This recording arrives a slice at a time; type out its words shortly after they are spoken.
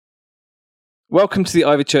Welcome to the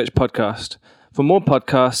Ivy Church podcast. For more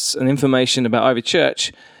podcasts and information about Ivy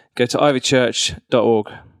Church, go to ivychurch.org.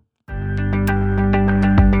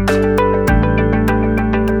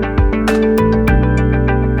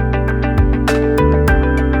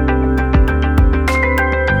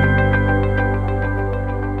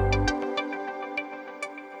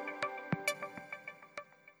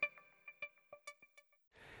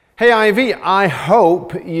 Hey Ivy, I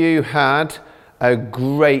hope you had a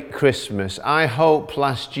great Christmas. I hope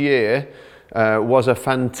last year was a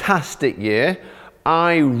fantastic year.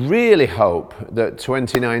 I really hope that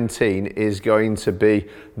 2019 is going to be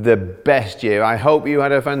the best year. I hope you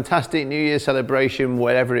had a fantastic New Year celebration,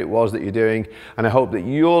 whatever it was that you're doing, and I hope that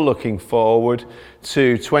you're looking forward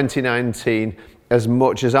to 2019 as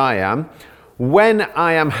much as I am. When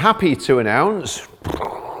I am happy to announce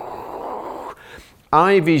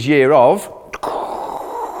Ivy's year of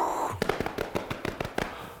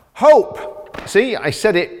hope. See, I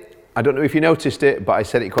said it. I don't know if you noticed it, but I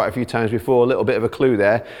said it quite a few times before. A little bit of a clue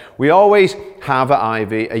there. We always have at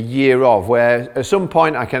Ivy a year of, where at some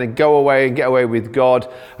point I kind of go away and get away with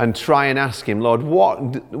God and try and ask him, Lord,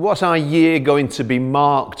 what's our year going to be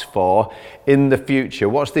marked for in the future?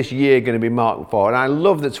 What's this year going to be marked for? And I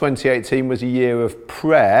love that 2018 was a year of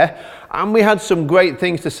prayer. And we had some great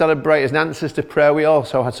things to celebrate as answers to prayer. We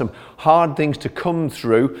also had some hard things to come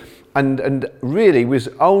through. And really was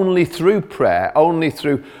only through prayer, only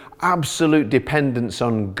through absolute dependence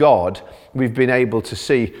on God, we've been able to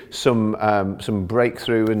see some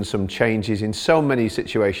breakthrough and some changes in so many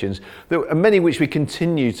situations, many which we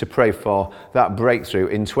continue to pray for that breakthrough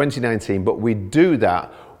in 2019. But we do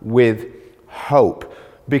that with hope,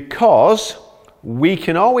 because we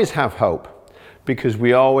can always have hope, because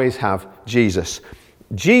we always have Jesus.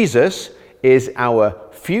 Jesus is our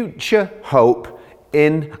future hope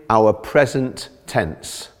in our present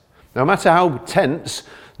tense. No matter how tense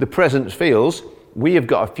the present feels, we have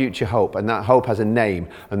got a future hope, and that hope has a name.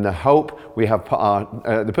 And the hope we have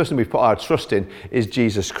the person we've put our trust in is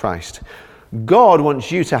Jesus Christ. God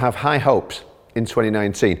wants you to have high hopes in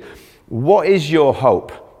 2019. What is your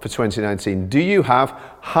hope for 2019? Do you have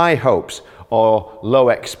high hopes or low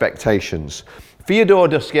expectations? Fyodor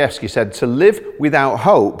Dostoevsky said, "To live without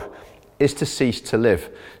hope is to cease to live."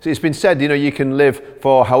 So it's been said, you can live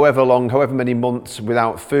for however long, however many months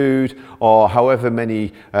without food, or however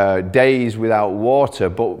many days without water,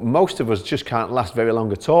 but most of us just can't last very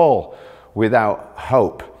long at all without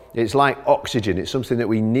hope. It's like oxygen. It's something that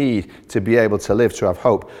we need to be able to live, to have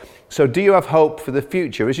hope. So do you have hope for the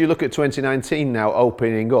future? As you look at 2019 now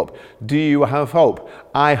opening up, do you have hope?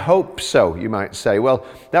 I hope so, you might say. Well,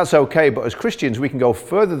 that's okay, but as Christians, we can go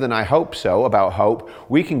further than I hope so about hope.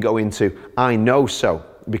 We can go into I know so,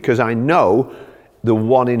 because I know the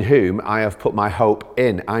one in whom I have put my hope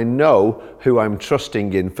in. I know who I'm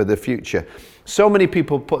trusting in for the future. So many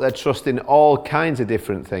people put their trust in all kinds of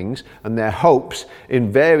different things and their hopes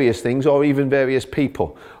in various things, or even various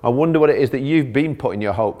people. I wonder what it is that you've been putting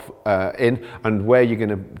your hope in, and where you're going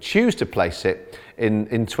to choose to place it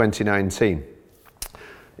in 2019.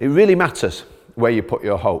 It really matters where you put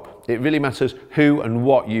your hope. It really matters who and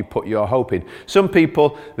what you put your hope in. Some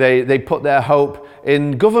people, they put their hope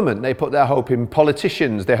in government. They put their hope in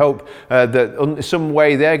politicians. They hope that in some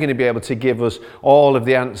way they're going to be able to give us all of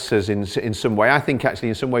the answers in some way. I think actually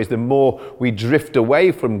in some ways the more we drift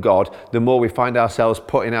away from God, the more we find ourselves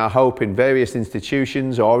putting our hope in various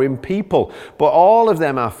institutions or in people. But all of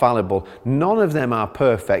them are fallible. None of them are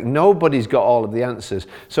perfect. Nobody's got all of the answers.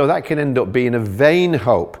 So that can end up being a vain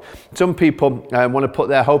hope. Some people want to put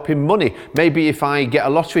their hope in money. Maybe if I get a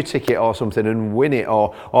lottery ticket or something and win it,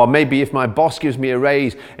 or maybe if my boss gives me a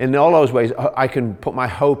raise, in all those ways I can put my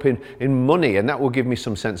hope in money, and that will give me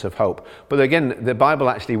some sense of hope. But again, the Bible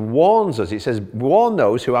actually warns us. It says, warn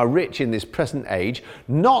those who are rich in this present age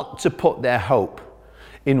not to put their hope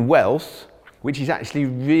in wealth, which is actually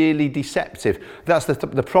really deceptive. That's the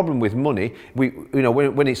problem with money.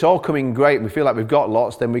 When it's all coming great, we feel like we've got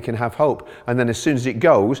lots, then we can have hope. And then as soon as it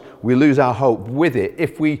goes, we lose our hope with it.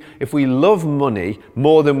 If we love money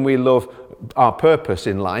more than we love our purpose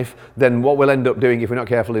in life, then what we'll end up doing, if we're not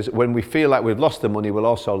careful, is when we feel like we've lost the money, we'll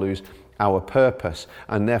also lose our purpose,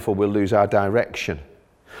 and therefore we'll lose our direction.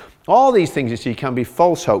 All these things, you see, can be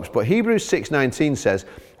false hopes, but Hebrews 6:19 says,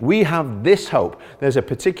 we have this hope. There's a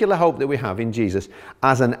particular hope that we have in Jesus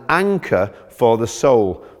as an anchor for the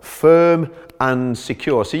soul, firm and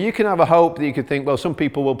secure. So you can have a hope that you could think, well, some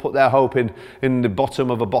people will put their hope in the bottom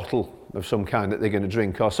of a bottle, of some kind that they're going to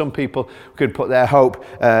drink. Or some people could put their hope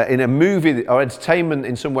in a movie or entertainment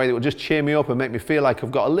in some way that will just cheer me up and make me feel like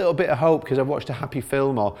I've got a little bit of hope because I've watched a happy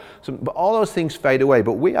film or something. But all those things fade away.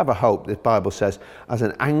 But we have a hope, the Bible says, as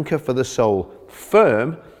an anchor for the soul,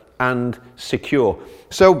 firm and secure.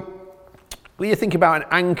 So when you think about an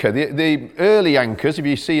anchor, the early anchors, if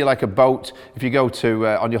you see like a boat, if you go to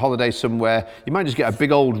on your holiday somewhere, you might just get a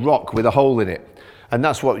big old rock with a hole in it. And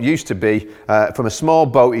that's what used to be. From a small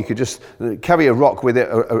boat, you could just carry a rock with it,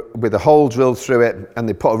 with a hole drilled through it, and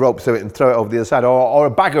they put a rope through it and throw it over the other side. Or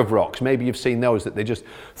a bag of rocks. Maybe you've seen those that they just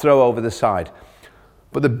throw over the side.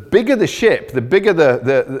 But the bigger the ship, the bigger the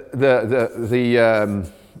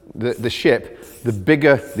ship, the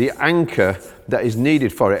bigger the anchor that is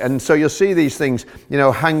needed for it. And so you'll see these things,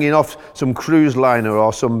 hanging off some cruise liner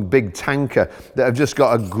or some big tanker that have just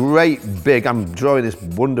got a great big, I'm drawing this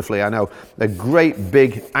wonderfully, I know, a great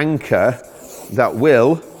big anchor that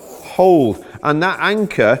will hold. And that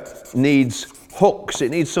anchor needs hooks.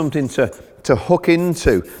 It needs something to hook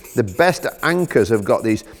into. The best anchors have got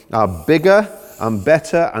these, are bigger and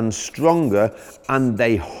better and stronger, and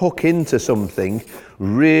they hook into something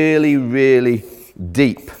really, really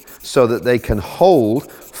deep so that they can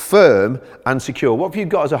hold firm and secure. What have you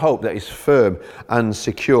got as a hope that is firm and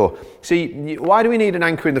secure? See, why do we need an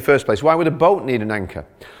anchor in the first place? Why would a boat need an anchor?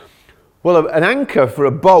 Well, an anchor for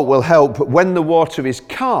a boat will help when the water is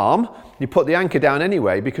calm. You put the anchor down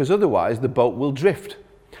anyway, because otherwise the boat will drift.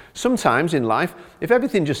 Sometimes in life, if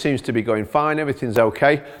everything just seems to be going fine, everything's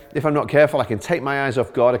okay, if I'm not careful, I can take my eyes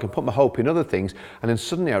off God, I can put my hope in other things, and then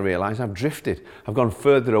suddenly I realize I've drifted. I've gone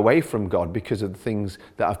further away from God because of the things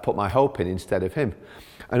that I've put my hope in instead of Him.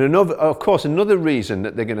 And another reason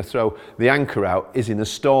that they're going to throw the anchor out is in a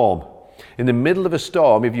storm. In the middle of a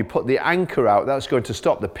storm, if you put the anchor out, that's going to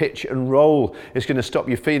stop the pitch and roll. It's going to stop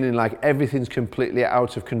you feeling like everything's completely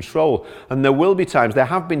out of control. And there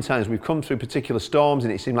have been times we've come through particular storms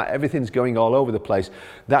and it seems like everything's going all over the place.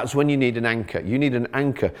 That's when you need an anchor. You need an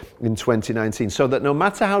anchor in 2019 so that no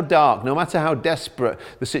matter how dark, no matter how desperate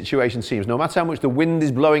the situation seems, no matter how much the wind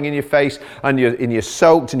is blowing in your face and you're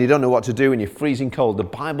soaked and you don't know what to do and you're freezing cold, the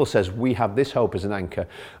Bible says we have this hope as an anchor.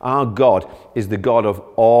 Our God is the God of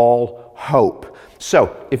all hope.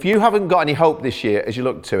 So if you haven't got any hope this year as you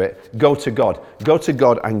look to it, go to God. Go to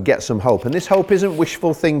God and get some hope. And this hope isn't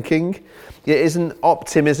wishful thinking. It isn't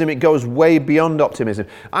optimism. It goes way beyond optimism.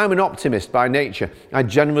 I'm an optimist by nature. I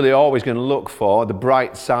generally always going to look for the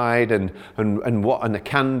bright side and the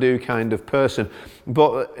can-do kind of person.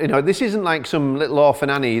 But this isn't like some little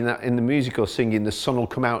orphan Annie in the musical singing "The sun will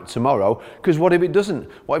come out tomorrow." Because what if it doesn't?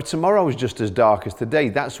 What if tomorrow is just as dark as today?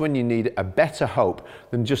 That's when you need a better hope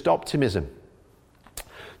than just optimism.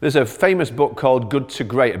 There's a famous book called Good to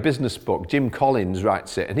Great, a business book. Jim Collins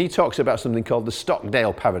writes it, and he talks about something called the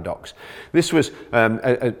Stockdale paradox. This was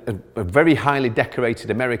a very highly decorated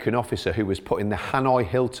American officer who was put in the Hanoi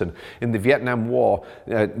Hilton in the Vietnam War.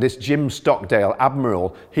 This Jim Stockdale,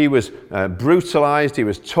 admiral, he was brutalized, he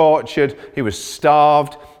was tortured, he was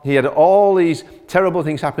starved. He had all these terrible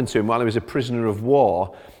things happen to him while he was a prisoner of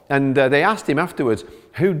war. And they asked him afterwards,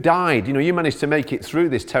 who died? You managed to make it through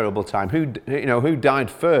this terrible time. Who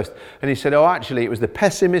died first? And he said, actually, it was the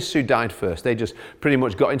pessimists who died first. They just pretty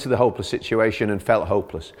much got into the hopeless situation and felt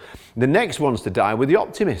hopeless. The next ones to die were the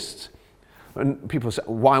optimists. And people said,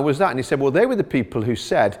 why was that? And he said, well, they were the people who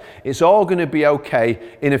said, it's all going to be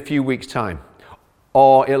okay in a few weeks' time.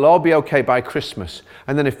 Or it'll all be okay by Christmas.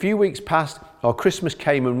 And then a few weeks passed, or Christmas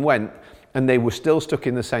came and went, and they were still stuck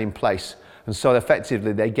in the same place. And so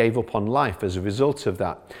effectively they gave up on life as a result of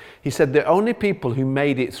that. He said the only people who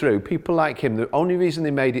made it through, people like him, the only reason they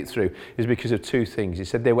made it through is because of two things. He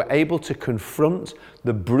said they were able to confront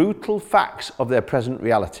the brutal facts of their present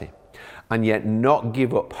reality and yet not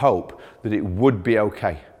give up hope that it would be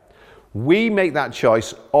okay. We make that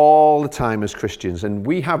choice all the time as Christians, and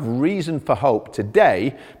we have reason for hope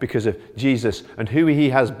today because of Jesus and who He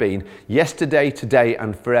has been yesterday, today,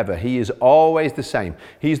 and forever. He is always the same.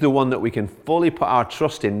 He's the one that we can fully put our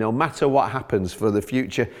trust in no matter what happens for the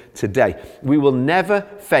future today. We will never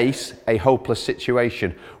face a hopeless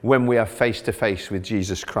situation when we are face to face with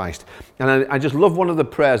Jesus Christ. And I just love one of the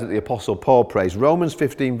prayers that the Apostle Paul prays. Romans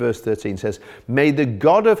 15 verse 13 says, "May the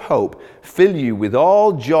God of hope fill you with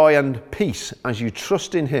all joy and peace as you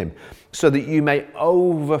trust in Him, so that you may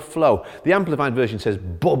overflow." The Amplified Version says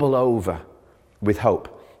bubble over with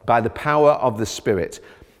hope by the power of the Spirit.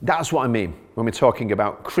 That's what I mean when we're talking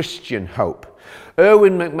about Christian hope.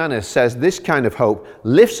 Erwin McManus says this kind of hope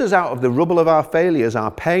lifts us out of the rubble of our failures,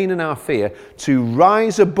 our pain and our fear, to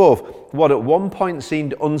rise above what at one point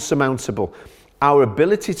seemed unsurmountable. Our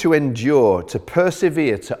ability to endure, to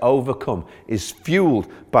persevere, to overcome is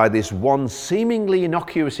fueled by this one seemingly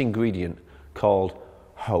innocuous ingredient called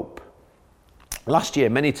hope. Last year,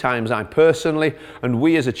 many times I personally and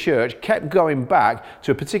we as a church kept going back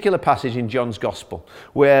to a particular passage in John's Gospel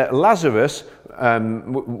where Lazarus,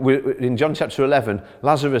 in John chapter 11,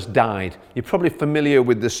 Lazarus died. You're probably familiar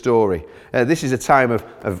with the story. This is a time of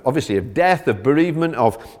obviously of death, of bereavement,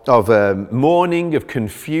 of mourning, of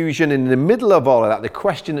confusion. And in the middle of all of that, the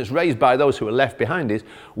question that's raised by those who are left behind is,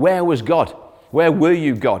 where was God? Where were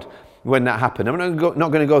you, God, when that happened? I'm not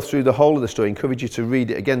going to go through the whole of the story. I encourage you to read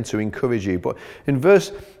it again to encourage you. But in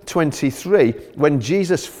verse 23, when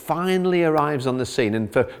Jesus finally arrives on the scene,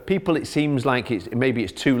 and for people it seems like maybe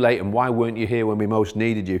it's too late, and why weren't you here when we most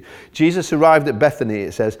needed you? Jesus arrived at Bethany,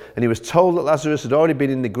 it says, and he was told that Lazarus had already been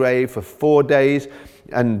in the grave for 4 days,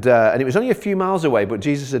 and it was only a few miles away, but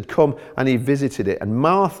Jesus had come and he visited it. And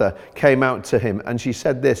Martha came out to him, and she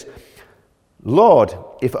said this, "Lord,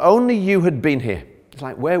 if only you had been here." It's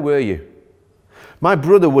like, where were you? "My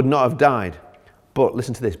brother would not have died." But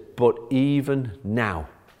listen to this, but even now.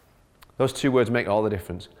 Those two words make all the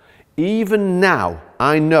difference. Even now,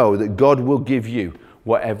 I know that God will give you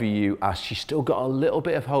whatever you ask. She's still got a little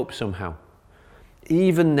bit of hope somehow.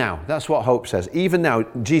 Even now, that's what hope says. Even now,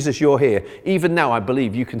 Jesus, you're here. Even now, I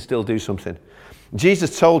believe you can still do something.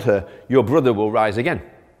 Jesus told her, your brother will rise again.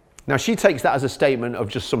 Now, she takes that as a statement of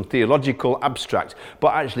just some theological abstract,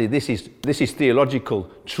 but actually this is theological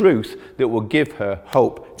truth that will give her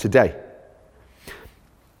hope today.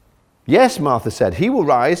 Yes, Martha said, he will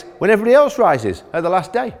rise when everybody else rises at the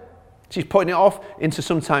last day. She's putting it off into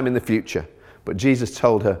some time in the future. But Jesus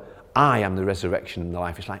told her, I am the resurrection and the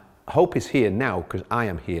life. It's like, hope is here now because I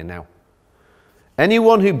am here now.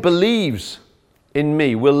 Anyone who believes in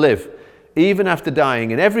me will live even after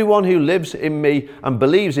dying, and everyone who lives in me and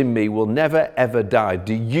believes in me will never ever die.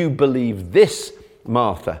 Do you believe this,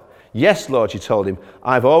 Martha? Yes, Lord, she told him.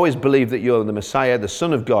 I've always believed that you're the Messiah, the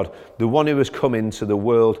Son of God, the one who has come into the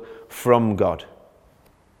world from God.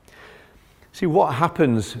 See, what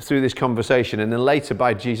happens through this conversation, and then later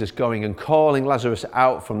by Jesus going and calling Lazarus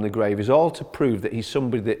out from the grave, is all to prove that he's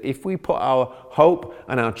somebody that if we put our hope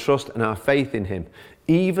and our trust and our faith in him,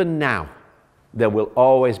 even now, there will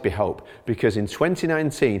always be hope. Because in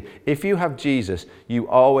 2019, if you have Jesus, you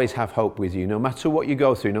always have hope with you. No matter what you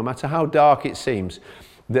go through, no matter how dark it seems,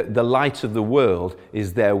 the light of the world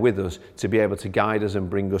is there with us to be able to guide us and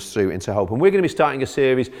bring us through into hope. And we're going to be starting a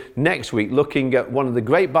series next week looking at one of the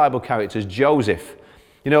great Bible characters, Joseph.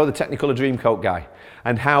 You know, the Technicolor Dreamcoat guy.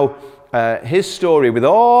 And how his story, with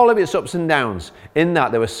all of its ups and downs, in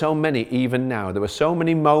that there were so many, even now, there were so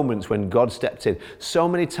many moments when God stepped in, so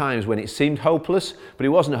many times when it seemed hopeless, but it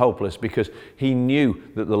wasn't hopeless because he knew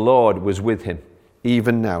that the Lord was with him,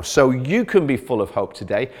 even now. So you can be full of hope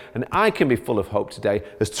today, and I can be full of hope today.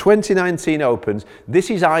 As 2019 opens, this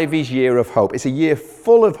is Ivy's year of hope. It's a year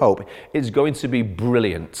full of hope. It's going to be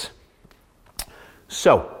brilliant.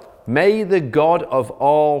 So, may the God of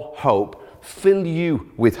all hope fill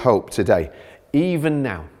you with hope today, even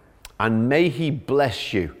now. And may he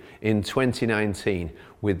bless you in 2019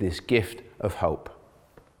 with this gift of hope.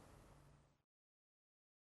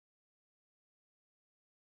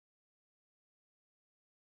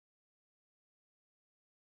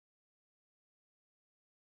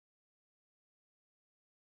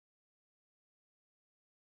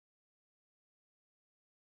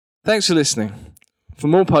 Thanks for listening. For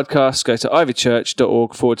more podcasts, go to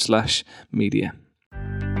ivychurch.org/media.